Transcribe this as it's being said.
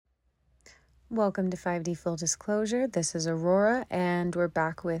Welcome to 5D Full Disclosure. This is Aurora, and we're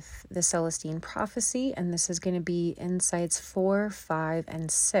back with the Celestine prophecy, and this is going to be insights 4, 5, and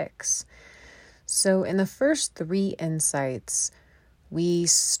 6. So in the first 3 insights, we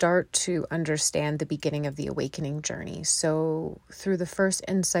start to understand the beginning of the awakening journey. So through the first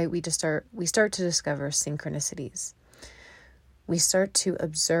insight, we start to discover synchronicities. We start to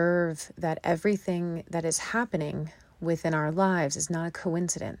observe that everything that is happening within our lives is not a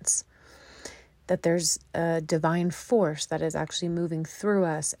coincidence. That there's a divine force that is actually moving through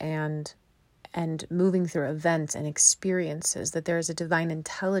us and moving through events and experiences, that there is a divine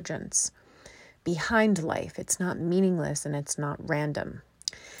intelligence behind life. It's not meaningless and it's not random.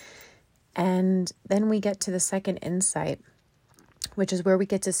 And then we get to the second insight, which is where we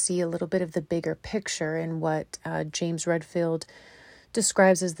get to see a little bit of the bigger picture in what James Redfield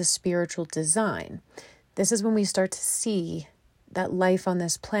describes as the spiritual design. This is when we start to see that life on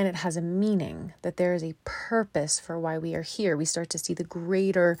this planet has a meaning, that there is a purpose for why we are here. We start to see the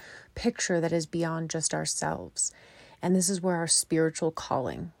greater picture that is beyond just ourselves. And this is where our spiritual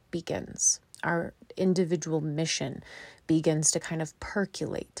calling begins. Our individual mission begins to kind of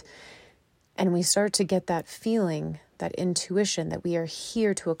percolate. And we start to get that feeling, that intuition that we are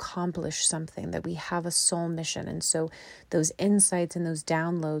here to accomplish something, that we have a soul mission. And so those insights and those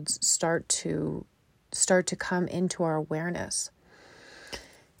downloads start to come into our awareness.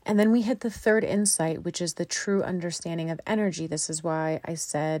 And then we hit the third insight, which is the true understanding of energy. This is why I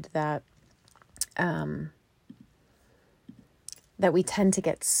said that that we tend to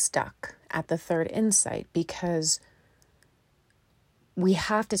get stuck at the third insight, because we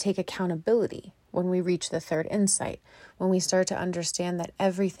have to take accountability when we reach the third insight, when we start to understand that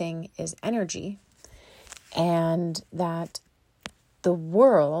everything is energy and that the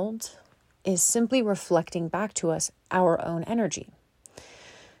world is simply reflecting back to us our own energy.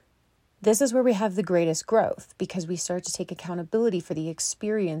 This is where we have the greatest growth, because we start to take accountability for the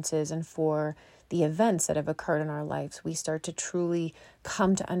experiences and for the events that have occurred in our lives. We start to truly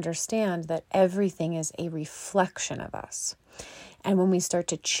come to understand that everything is a reflection of us. And when we start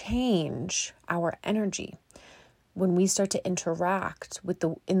to change our energy, when we start to interact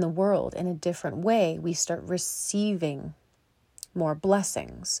in the world in a different way, we start receiving more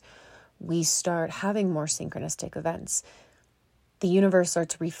blessings. We start having more synchronistic events. The universe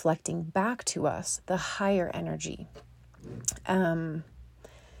starts reflecting back to us the higher energy. It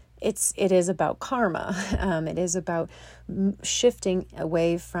is about karma. It is about shifting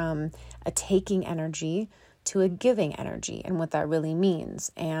away from a taking energy to a giving energy, and what that really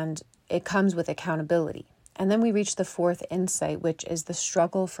means. And it comes with accountability. And then we reach the fourth insight, which is the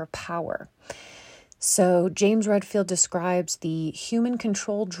struggle for power. So James Redfield describes the human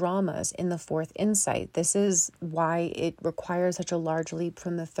control dramas in the fourth insight. This is why it requires such a large leap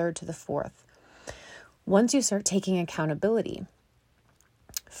from the third to the fourth. Once you start taking accountability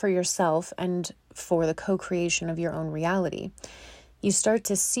for yourself and for the co-creation of your own reality, you start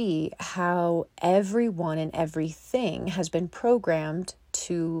to see how everyone and everything has been programmed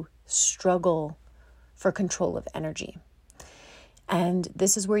to struggle for control of energy. And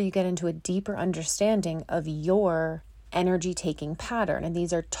this is where you get into a deeper understanding of your energy-taking pattern. And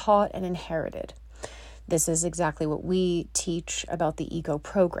these are taught and inherited. This is exactly what we teach about the ego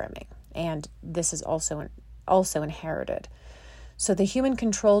programming. And this is also inherited. So the human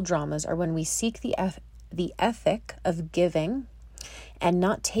control dramas are when we seek the ethic of giving and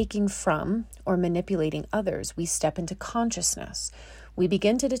not taking from or manipulating others. We step into consciousness. We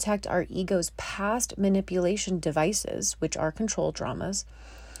begin to detect our ego's past manipulation devices, which are control dramas,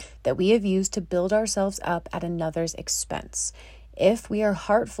 that we have used to build ourselves up at another's expense. If we are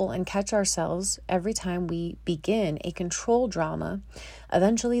heartful and catch ourselves every time we begin a control drama,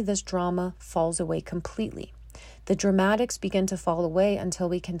 eventually this drama falls away completely. The dramatics begin to fall away until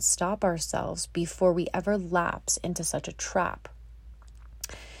we can stop ourselves before we ever lapse into such a trap.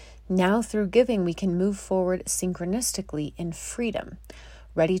 Now, through giving, we can move forward synchronistically in freedom,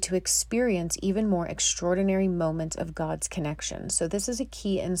 ready to experience even more extraordinary moments of God's connection. So this is a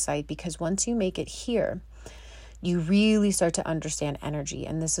key insight, because once you make it here, you really start to understand energy.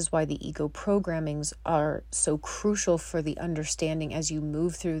 And this is why the ego programmings are so crucial for the understanding as you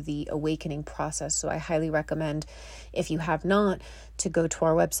move through the awakening process. So I highly recommend, if you have not, to go to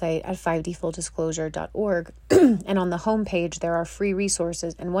our website at 5dfulldisclosure.org. And on the homepage, there are free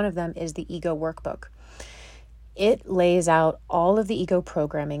resources. And one of them is the ego workbook. It lays out all of the ego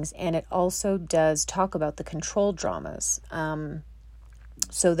programmings, and it also does talk about the control dramas.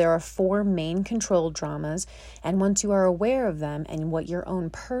 So there are 4 main control dramas, and once you are aware of them and what your own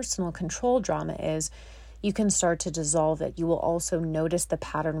personal control drama is, you can start to dissolve it. You will also notice the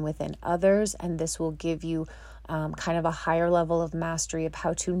pattern within others, and this will give you kind of a higher level of mastery of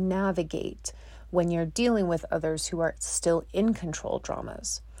how to navigate when you're dealing with others who are still in control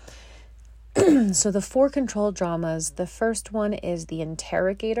dramas. So the 4 control dramas, the first one is the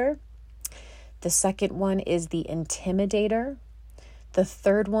interrogator. The second one is the intimidator. The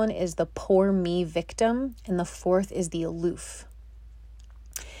third one is the poor me victim. And the fourth is the aloof.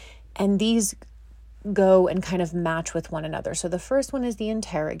 And these go and kind of match with one another. So the first one is the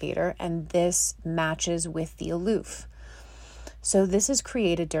interrogator, and this matches with the aloof. So this is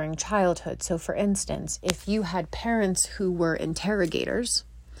created during childhood. So for instance, if you had parents who were interrogators,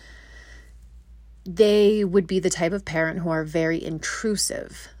 they would be the type of parent who are very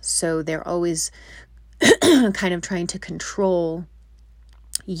intrusive. So they're always kind of trying to control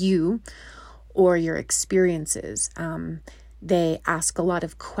you or your experiences. They ask a lot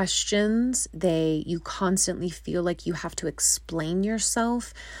of questions. You constantly feel like you have to explain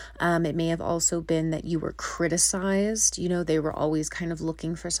yourself. It may have also been that you were criticized. They were always kind of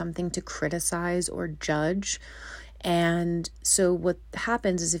looking for something to criticize or judge. And so what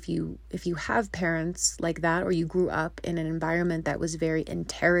happens is if you have parents like that, or you grew up in an environment that was very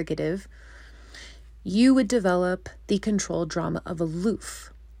interrogative, you would develop the control drama of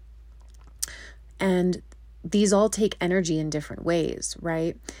aloof. And these all take energy in different ways,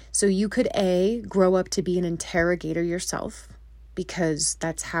 right? So you could grow up to be an interrogator yourself, because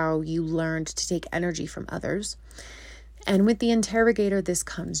that's how you learned to take energy from others. And with the interrogator, this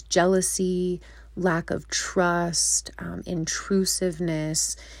comes jealousy, lack of trust,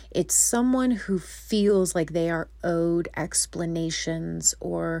 intrusiveness. It's someone who feels like they are owed explanations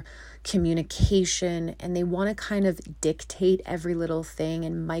or communication, and they want to kind of dictate every little thing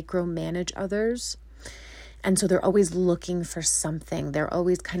and micromanage others. And so they're always looking for something. They're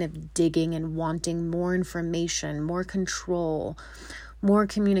always kind of digging and wanting more information, more control, more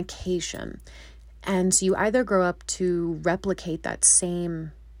communication. And so you either grow up to replicate that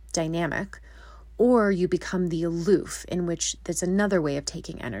same dynamic, or you become the aloof, in which there's another way of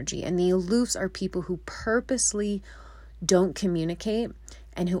taking energy. And the aloofs are people who purposely don't communicate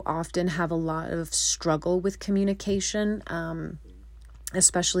and who often have a lot of struggle with communication,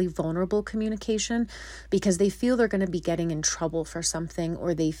 especially vulnerable communication, because they feel they're going to be getting in trouble for something,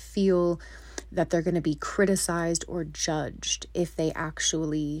 or they feel that they're going to be criticized or judged if they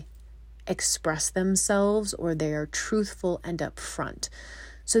actually express themselves or they are truthful and upfront.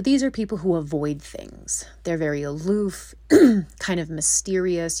 So these are people who avoid things. They're very aloof, kind of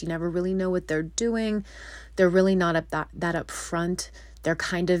mysterious. You never really know what they're doing. They're really not that upfront. They're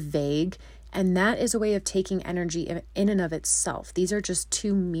kind of vague. And that is a way of taking energy in and of itself. These are just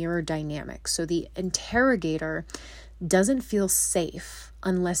 2 mirror dynamics. So the interrogator doesn't feel safe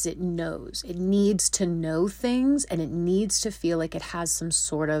unless it knows. It needs to know things, and it needs to feel like it has some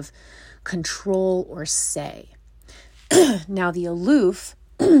sort of control or say. Now, the aloof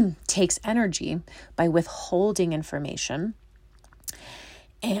takes energy by withholding information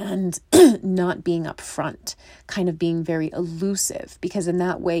and not being upfront, kind of being very elusive, because in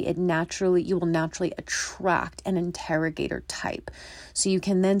that way you will naturally attract an interrogator type. So you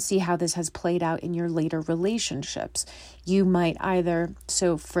can then see how this has played out in your later relationships. You might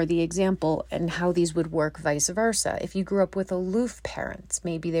so for the example, and how these would work vice versa, if you grew up with aloof parents,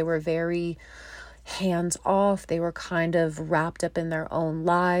 maybe they were very hands off, they were kind of wrapped up in their own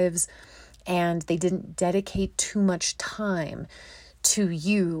lives, and they didn't dedicate too much time to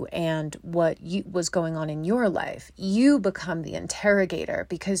you and what was going on in your life. You become the interrogator,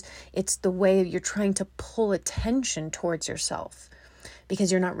 because it's the way you're trying to pull attention towards yourself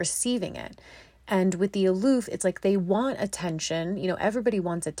because you're not receiving it. And with the aloof, it's like they want attention. Everybody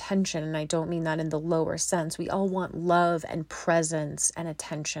wants attention, and I don't mean that in the lower sense. We all want love and presence and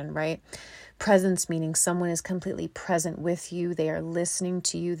attention, right? Presence meaning someone is completely present with you. They are listening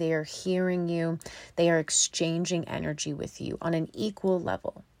to you. They are hearing you. They are exchanging energy with you on an equal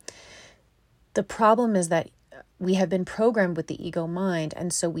level. The problem is that we have been programmed with the ego mind,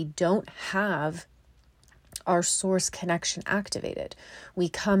 and so we don't have our source connection activated. We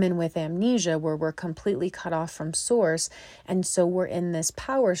come in with amnesia, where we're completely cut off from source, and so we're in this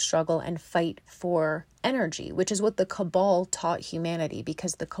power struggle and fight for energy, which is what the cabal taught humanity,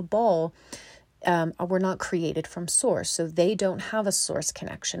 because the cabal were not created from source. So they don't have a source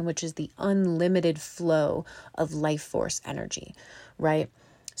connection, which is the unlimited flow of life force energy, right?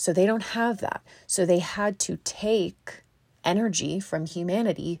 So they don't have that. So they had to take energy from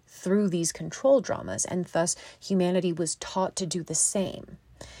humanity through these control dramas, and thus humanity was taught to do the same.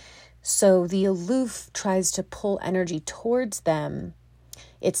 So the aloof tries to pull energy towards them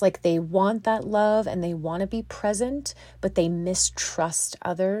It's like they want that love and they want to be present, but they mistrust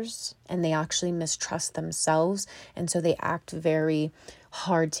others and they actually mistrust themselves. And so they act very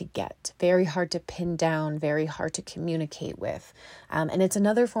hard to get, very hard to pin down, very hard to communicate with. And it's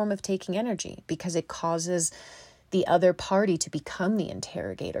another form of taking energy because it causes the other party to become the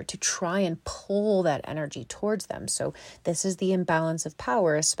interrogator, to try and pull that energy towards them. So this is the imbalance of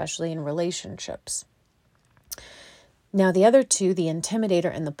power, especially in relationships. Now, the other two, the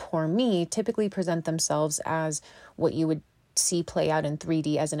intimidator and the poor me, typically present themselves as what you would see play out in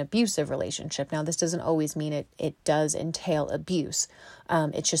 3D as an abusive relationship. Now, this doesn't always mean it does entail abuse.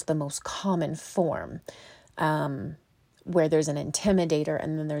 It's just the most common form, where there's an intimidator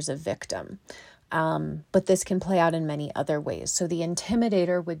and then there's a victim. But this can play out in many other ways. So the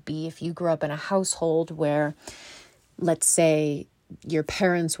intimidator would be if you grew up in a household where, let's say, your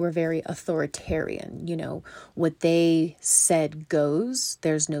parents were very authoritarian, what they said goes,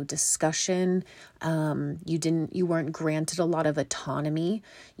 there's no discussion. You weren't granted a lot of autonomy.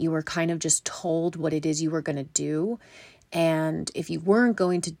 You were kind of just told what it is you were going to do. And if you weren't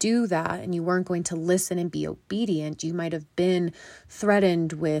going to do that and you weren't going to listen and be obedient, you might have been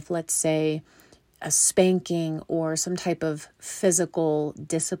threatened with, let's say, a spanking or some type of physical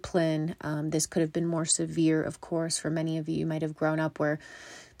discipline. This could have been more severe, of course, for many of you. You might have grown up where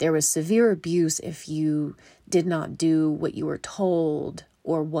there was severe abuse if you did not do what you were told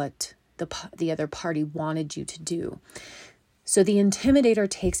or what the other party wanted you to do. So the intimidator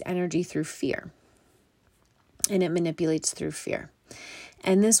takes energy through fear, and it manipulates through fear.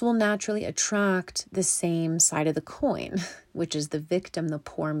 And this will naturally attract the same side of the coin, which is the victim, the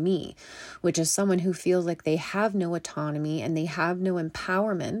poor me, which is someone who feels like they have no autonomy and they have no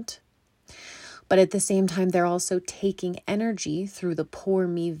empowerment. But at the same time, they're also taking energy through the poor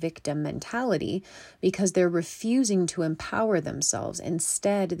me victim mentality because they're refusing to empower themselves.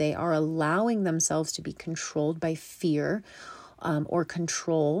 Instead, they are allowing themselves to be controlled by fear or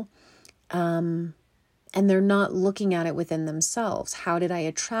control. And they're not looking at it within themselves. How did I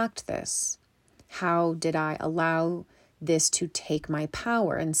attract this? How did I allow this to take my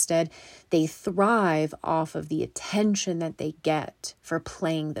power? Instead, they thrive off of the attention that they get for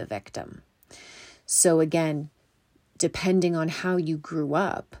playing the victim. So again, depending on how you grew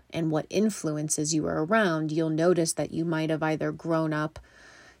up and what influences you were around, you'll notice that you might have either grown up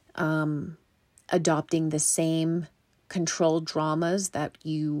adopting the same controlled dramas that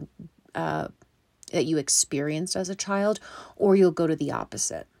you experienced as a child, or you'll go to the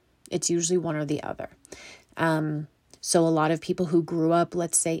opposite. It's usually one or the other. So a lot of people who grew up,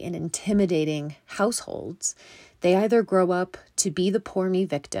 let's say, in intimidating households, they either grow up to be the poor me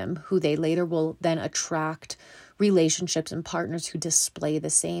victim, who they later will then attract relationships and partners who display the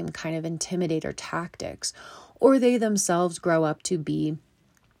same kind of intimidator tactics, or they themselves grow up to be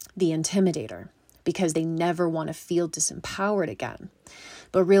the intimidator because they never want to feel disempowered again.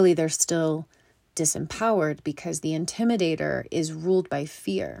 But really, they're still disempowered because the intimidator is ruled by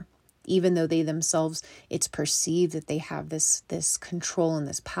fear, even though they themselves, it's perceived that they have this control and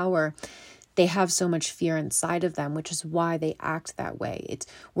this power. They have so much fear inside of them, which is why they act that way.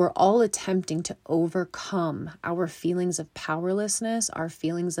 We're all attempting to overcome our feelings of powerlessness, our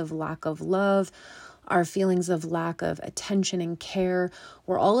feelings of lack of love, our feelings of lack of attention and care.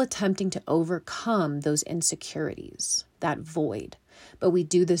 We're all attempting to overcome those insecurities, that void. But we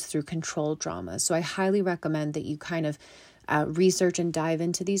do this through control dramas. So I highly recommend that you kind of research and dive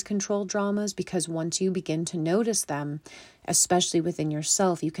into these control dramas, because once you begin to notice them, especially within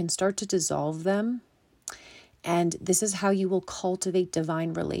yourself, you can start to dissolve them. And this is how you will cultivate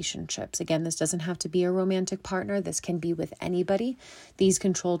divine relationships. Again, this doesn't have to be a romantic partner. This can be with anybody. These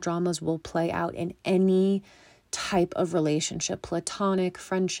control dramas will play out in any type of relationship: platonic,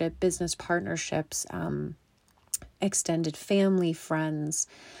 friendship, business partnerships, extended family, friends,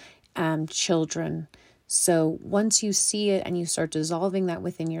 children. So once you see it and you start dissolving that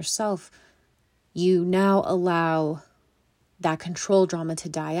within yourself, you now allow that control drama to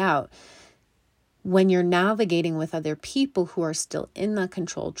die out. When you're navigating with other people who are still in that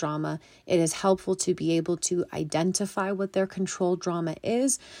control drama, it is helpful to be able to identify what their control drama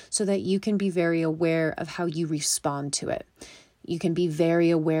is so that you can be very aware of how you respond to it. You can be very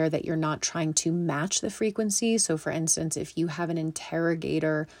aware that you're not trying to match the frequency. So for instance, if you have an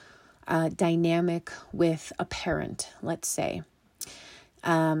interrogator dynamic with a parent, let's say,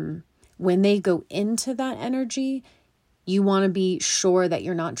 when they go into that energy, you want to be sure that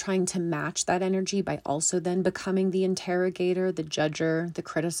you're not trying to match that energy by also then becoming the interrogator, the judger, the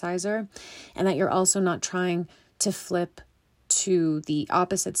criticizer, and that you're also not trying to flip to the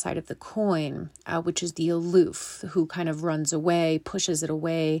opposite side of the coin, which is the aloof, who kind of runs away, pushes it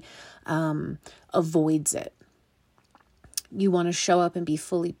away, avoids it. You want to show up and be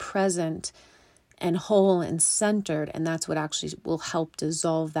fully present and whole and centered, and that's what actually will help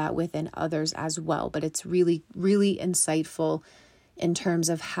dissolve that within others as well. But it's really, really insightful in terms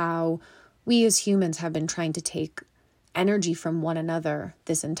of how we as humans have been trying to take energy from one another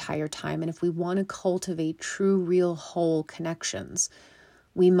this entire time. And if we want to cultivate true, real, whole connections,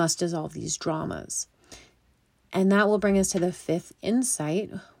 we must dissolve these dramas. And that will bring us to the fifth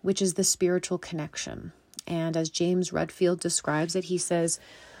insight, which is the spiritual connection. And as James Redfield describes it, he says,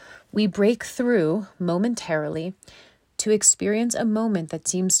 we break through momentarily to experience a moment that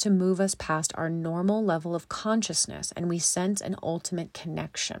seems to move us past our normal level of consciousness, and we sense an ultimate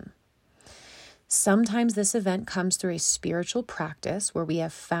connection. Sometimes this event comes through a spiritual practice where we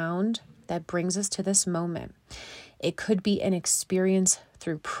have found that brings us to this moment. It could be an experience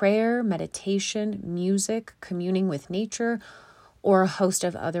through prayer, meditation, music, communing with nature, or a host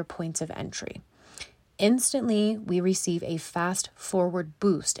of other points of entry. Instantly, we receive a fast-forward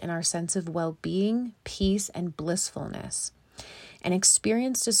boost in our sense of well-being, peace, and blissfulness. An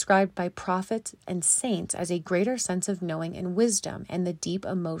experience described by prophets and saints as a greater sense of knowing and wisdom and the deep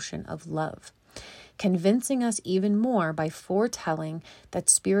emotion of love, convincing us even more by foretelling that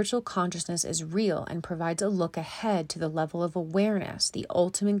spiritual consciousness is real and provides a look ahead to the level of awareness, the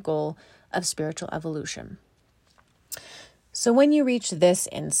ultimate goal of spiritual evolution. So when you reach this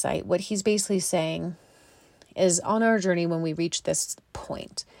insight, what he's basically saying is on our journey, when we reach this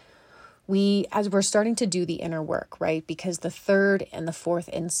point, as we're starting to do the inner work, right? Because the third and the fourth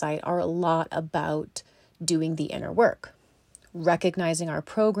insight are a lot about doing the inner work, recognizing our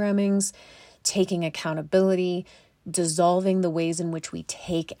programmings, taking accountability, dissolving the ways in which we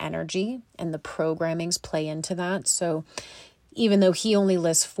take energy, and the programmings play into that. So even though he only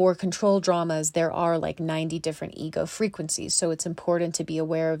lists 4 control dramas, there are like 90 different ego frequencies. So it's important to be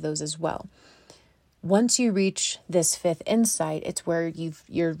aware of those as well. Once you reach this fifth insight, it's where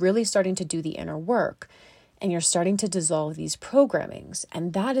you're really starting to do the inner work and you're starting to dissolve these programmings.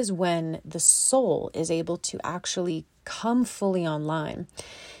 And that is when the soul is able to actually come fully online.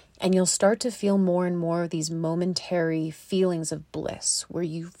 And you'll start to feel more and more of these momentary feelings of bliss where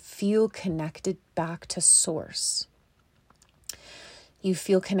you feel connected back to source. You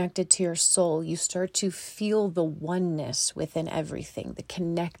feel connected to your soul. You start to feel the oneness within everything, the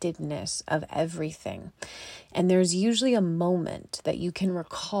connectedness of everything. And there's usually a moment that you can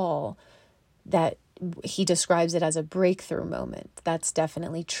recall that he describes it as a breakthrough moment. That's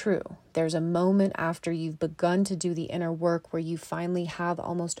definitely true. There's a moment after you've begun to do the inner work where you finally have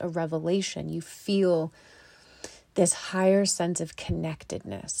almost a revelation. You feel this higher sense of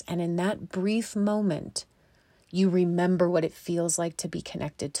connectedness. And in that brief moment, you remember what it feels like to be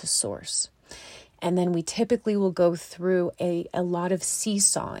connected to source. And then we typically will go through a lot of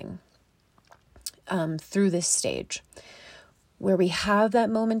seesawing through this stage, where we have that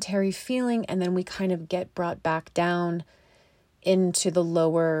momentary feeling and then we kind of get brought back down into the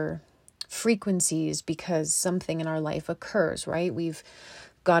lower frequencies because something in our life occurs, right? We've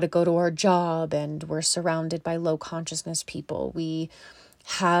got to go to our job and we're surrounded by low consciousness people. We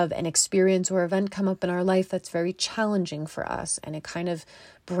have an experience or event come up in our life that's very challenging for us, and it kind of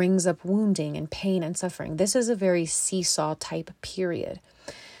brings up wounding and pain and suffering. This is a very seesaw type period,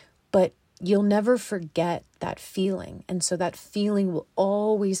 but you'll never forget that feeling. And so that feeling will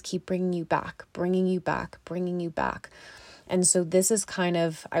always keep bringing you back, bringing you back, bringing you back. And so this is kind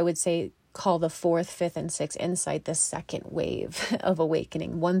of, I would say, call the 4th, 5th, and 6th insight the second wave of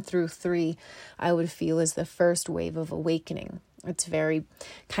awakening. 1 through 3, I would feel, is the first wave of awakening. It's very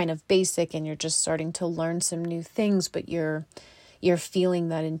kind of basic and you're just starting to learn some new things, but you're feeling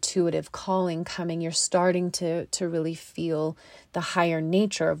that intuitive calling coming. You're starting to really feel the higher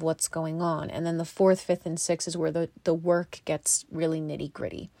nature of what's going on. And then the 4th, 5th, and 6th is where the work gets really nitty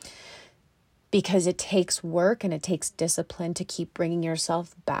gritty, because it takes work and it takes discipline to keep bringing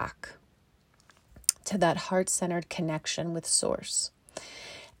yourself back to that heart-centered connection with source.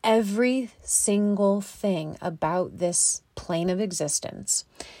 Every single thing about this plane of existence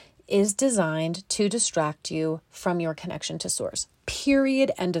is designed to distract you from your connection to source.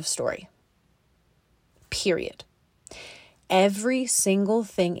 Period. End of story. Period. Every single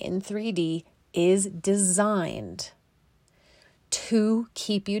thing in 3D is designed to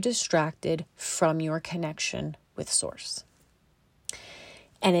keep you distracted from your connection with source.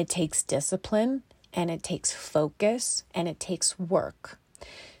 And it takes discipline, and it takes focus, and it takes work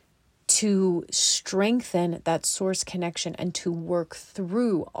to strengthen that source connection and to work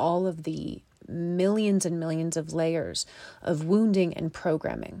through all of the millions and millions of layers of wounding and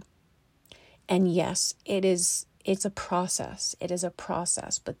programming. And yes, it's a process. It is a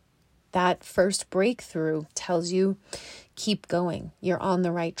process, but that first breakthrough tells you, keep going. You're on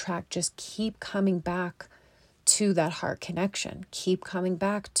the right track. Just keep coming back to that heart connection. Keep coming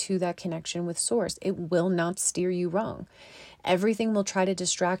back to that connection with source. It will not steer you wrong. Everything will try to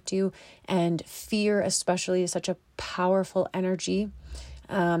distract you, and fear especially is such a powerful energy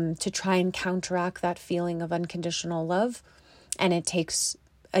to try and counteract that feeling of unconditional love. And it takes,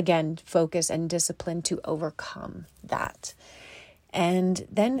 again, focus and discipline to overcome that. And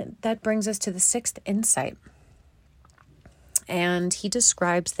then that brings us to the sixth insight. And he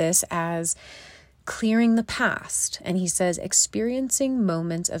describes this as clearing the past. And he says, experiencing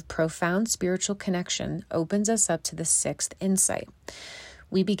moments of profound spiritual connection opens us up to the sixth insight.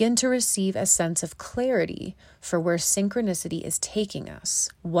 We begin to receive a sense of clarity for where synchronicity is taking us,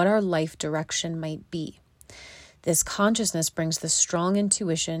 what our life direction might be. This consciousness brings the strong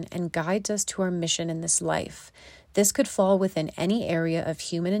intuition and guides us to our mission in this life. This could fall within any area of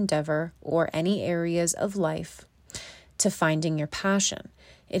human endeavor or any areas of life to finding your passion.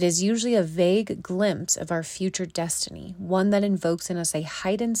 It is usually a vague glimpse of our future destiny, one that invokes in us a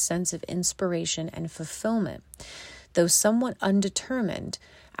heightened sense of inspiration and fulfillment. Though somewhat undetermined,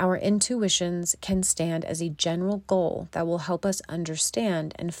 our intuitions can stand as a general goal that will help us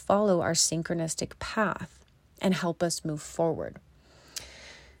understand and follow our synchronistic path and help us move forward.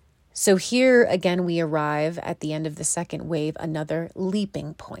 So here again, we arrive at the end of the second wave, another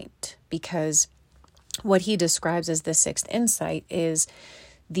leaping point, because what he describes as the sixth insight is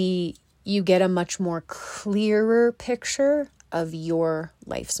you get a much more clearer picture of your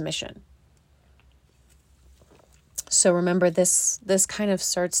life's mission. So remember, this kind of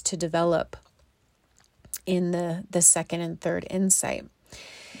starts to develop in the second and third insight.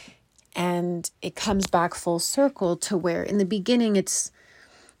 And it comes back full circle to where in the beginning it's,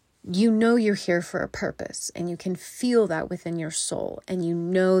 you're here for a purpose, and you can feel that within your soul, and you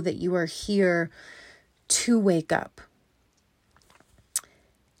know that you are here to wake up.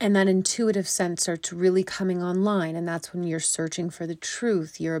 And that intuitive sense starts really coming online, and that's when you're searching for the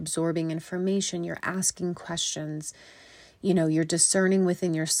truth, you're absorbing information, you're asking questions, you're discerning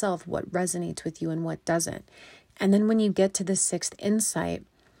within yourself what resonates with you and what doesn't. And then when you get to the sixth insight,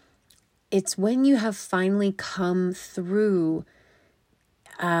 it's when you have finally come through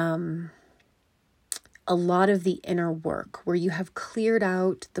a lot of the inner work, where you have cleared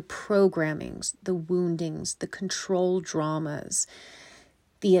out the programmings, the woundings, the control dramas,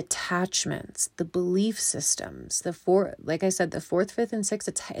 the attachments, the belief systems, like I said, the fourth, fifth, and sixth,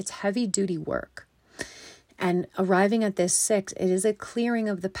 it's heavy duty work. And arriving at this sixth, it is a clearing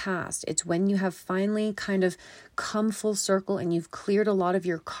of the past. It's when you have finally kind of come full circle and you've cleared a lot of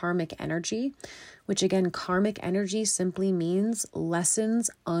your karmic energy, which again, karmic energy simply means lessons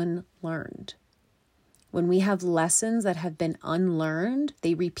unlearned. When we have lessons that have been unlearned,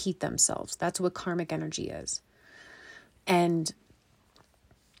 they repeat themselves. That's what karmic energy is. And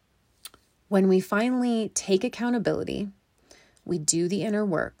when we finally take accountability, we do the inner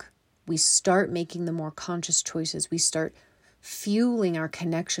work, we start making the more conscious choices, we start fueling our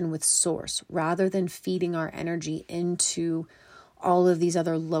connection with source rather than feeding our energy into all of these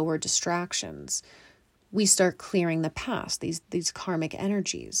other lower distractions. We start clearing the past, these karmic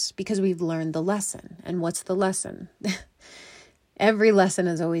energies, because we've learned the lesson. And what's the lesson? Every lesson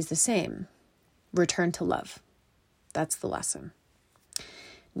is always the same. Return to love. That's the lesson.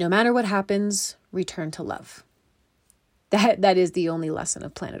 No matter what happens, return to love. That is the only lesson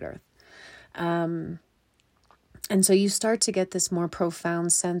of planet Earth. And so you start to get this more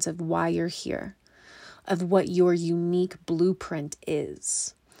profound sense of why you're here, of what your unique blueprint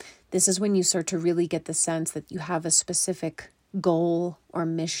is. This is when you start to really get the sense that you have a specific goal or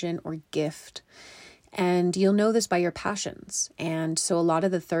mission or gift. And you'll know this by your passions. And so a lot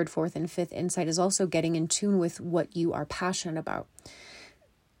of the third, fourth, and fifth insight is also getting in tune with what you are passionate about,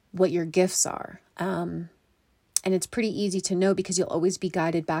 what your gifts are. And it's pretty easy to know because you'll always be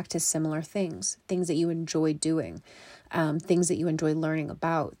guided back to similar things that you enjoy doing, things that you enjoy learning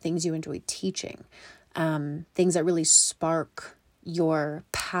about, things you enjoy teaching, things that really spark your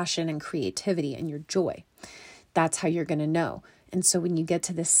passion and creativity and your joy. That's how you're going to know. And so when you get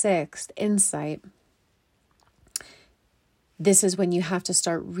to the sixth insight, this is when you have to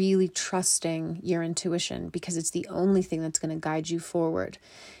start really trusting your intuition, because it's the only thing that's going to guide you forward.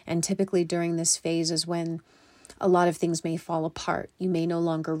 And typically during this phase is when a lot of things may fall apart. You may no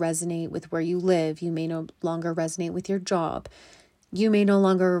longer resonate with where you live. You may no longer resonate with your job. You may no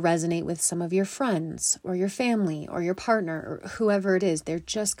longer resonate with some of your friends or your family or your partner or whoever it is. There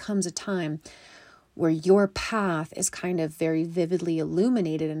just comes a time where your path is kind of very vividly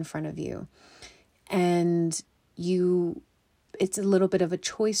illuminated in front of you. And it's a little bit of a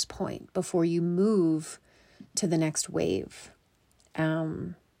choice point before you move to the next wave.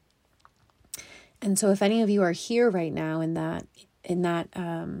 And so if any of you are here right now in that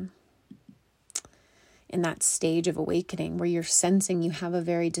stage of awakening where you're sensing you have a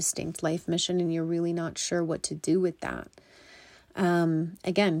very distinct life mission and you're really not sure what to do with that,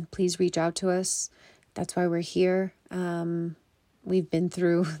 again, please reach out to us. That's why we're here. We've been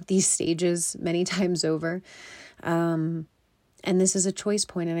through these stages many times over. And this is a choice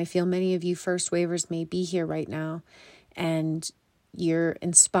point. And I feel many of you first wavers may be here right now and you're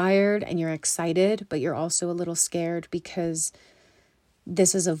inspired and you're excited, but you're also a little scared because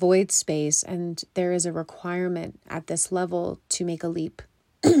this is a void space and there is a requirement at this level to make a leap.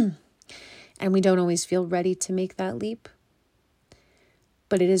 And we don't always feel ready to make that leap,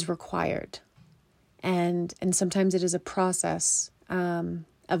 but it is required. And sometimes it is a process of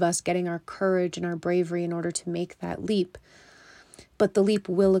us getting our courage and our bravery in order to make that leap. But the leap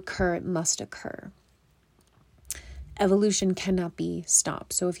will occur. It must occur. Evolution cannot be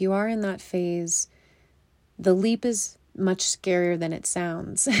stopped. So if you are in that phase, the leap is much scarier than it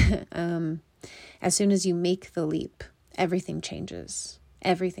sounds. As soon as you make the leap, everything changes.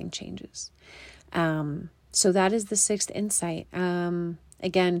 Everything changes. So that is the sixth insight.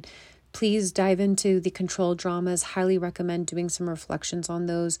 Again, please dive into the control dramas. Highly recommend doing some reflections on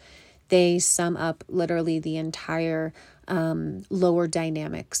those. They sum up literally the entire lower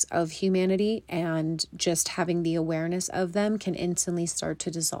dynamics of humanity, and just having the awareness of them can instantly start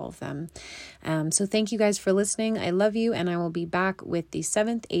to dissolve them. So thank you guys for listening. I love you, and I will be back with the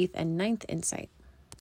 7th, 8th, and 9th insight.